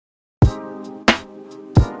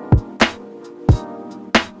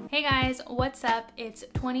Hey guys, what's up? It's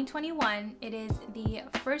 2021. It is the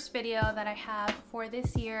first video that I have for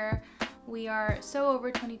this year. We are so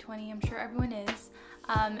over 2020, I'm sure everyone is.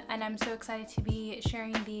 And I'm so excited to be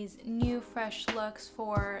sharing these new fresh looks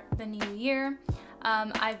for the new year.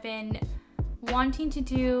 I've been wanting to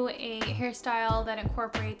do a hairstyle that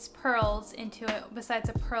incorporates pearls into it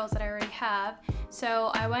besides the pearls that I already have.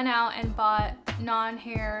 So I went out and bought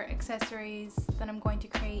non-hair accessories that I'm going to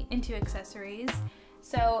create into accessories.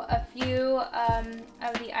 So a few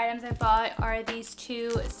of the items I bought are these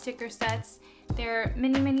two sticker sets. They're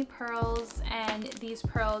mini pearls, and these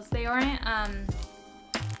pearls, they aren't,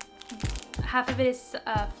 half of it is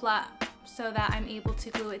flat so that I'm able to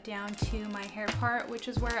glue it down to my hair part, which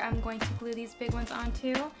is where I'm going to glue these big ones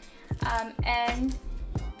onto. And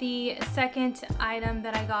the second item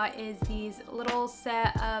that I got is these little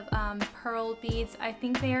set of pearl beads. I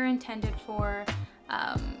think they are intended for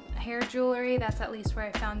hair jewelry. That's at least where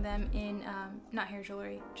I found them in, not hair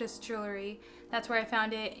jewelry, just jewelry. That's where I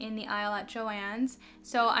found it in the aisle at Joann's.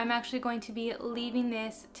 So I'm actually going to be leaving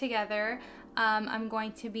this together. I'm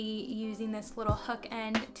going to be using this little hook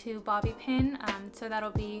end to bobby pin, so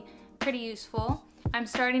that'll be pretty useful. I'm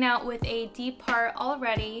starting out with a deep part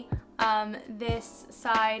already. This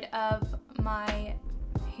side of my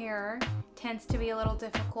hair tends to be a little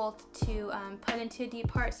difficult to put into a deep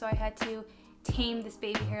part, so I had to tame this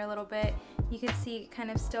baby hair a little bit. You can see it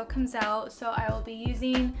kind of still comes out, so I will be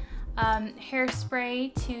using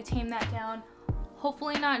hairspray to tame that down.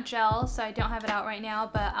 Hopefully not gel, so I don't have it out right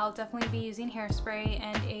now, but I'll definitely be using hairspray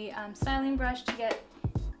and a styling brush to get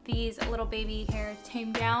these little baby hair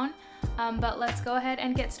tamed down. But let's go ahead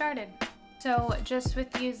and get started. So just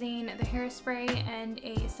with using the hairspray and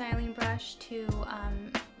a styling brush to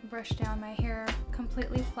brush down my hair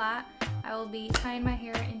completely flat, I will be tying my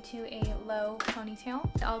hair into a low ponytail.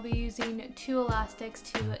 I'll be using two elastics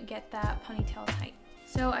to get that ponytail tight.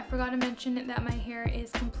 So I forgot to mention that my hair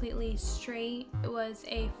is completely straight. It was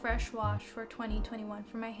a fresh wash for 2021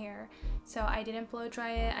 for my hair. So I didn't blow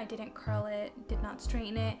dry it, I didn't curl it, did not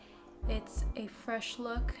straighten it. It's a fresh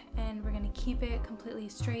look, and we're gonna keep it completely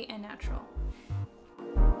straight and natural.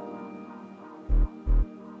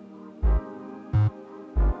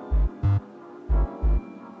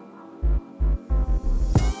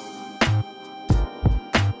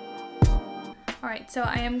 Alright, so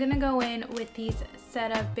I am going to go in with these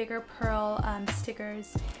set of bigger pearl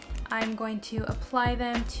stickers. I'm going to apply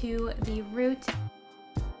them to the root.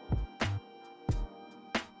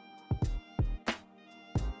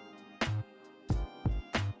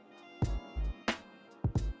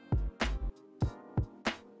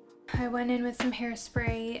 I went in with some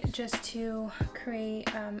hairspray just to create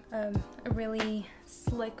a really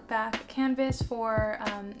slick back canvas for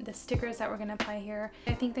the stickers that we're going to apply here.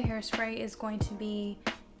 I think the hairspray is going to be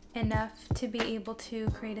enough to be able to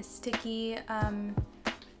create a sticky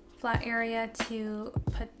flat area to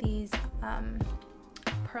put these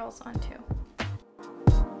pearls onto.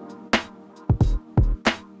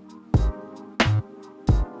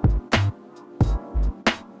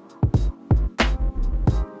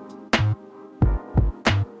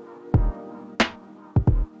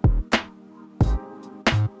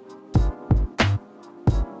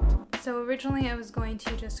 So originally I was going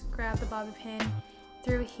to just grab the bobby pin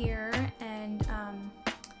through here and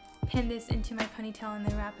pin this into my ponytail and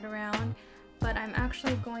then wrap it around, but I'm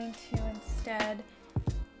actually going to instead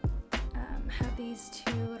have these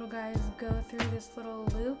two little guys go through this little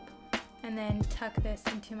loop and then tuck this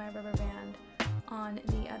into my rubber band on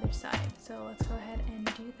the other side. So let's go ahead and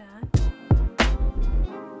do that.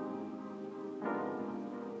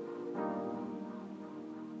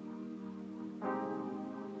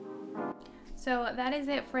 So that is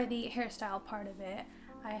it for the hairstyle part of it.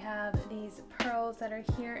 I have these pearls that are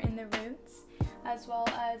here in the roots, as well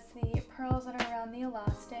as the pearls that are around the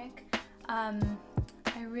elastic. I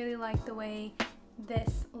really like the way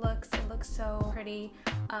this looks. It looks so pretty.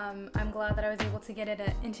 I'm glad that I was able to get it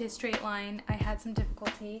into a straight line. I had some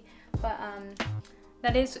difficulty, but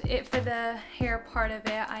that is it for the hair part of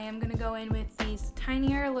it. I am going to go in with these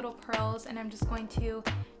tinier little pearls, and I'm just going to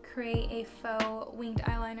create a faux winged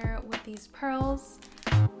eyeliner with these pearls.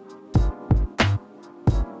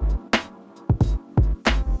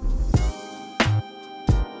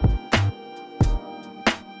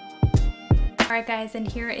 Alright guys, and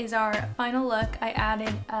here is our final look. I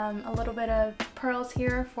added a little bit of pearls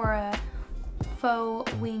here for a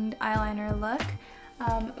faux winged eyeliner look,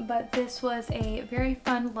 but this was a very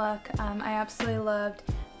fun look. I absolutely loved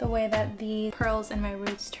the way that the pearls and my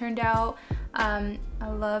roots turned out. I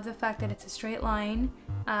love the fact that it's a straight line.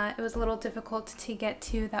 It was a little difficult to get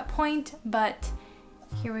to that point, but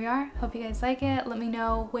here we are. Hope you guys like it. Let me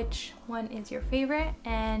know which one is your favorite,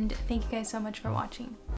 and thank you guys so much for watching.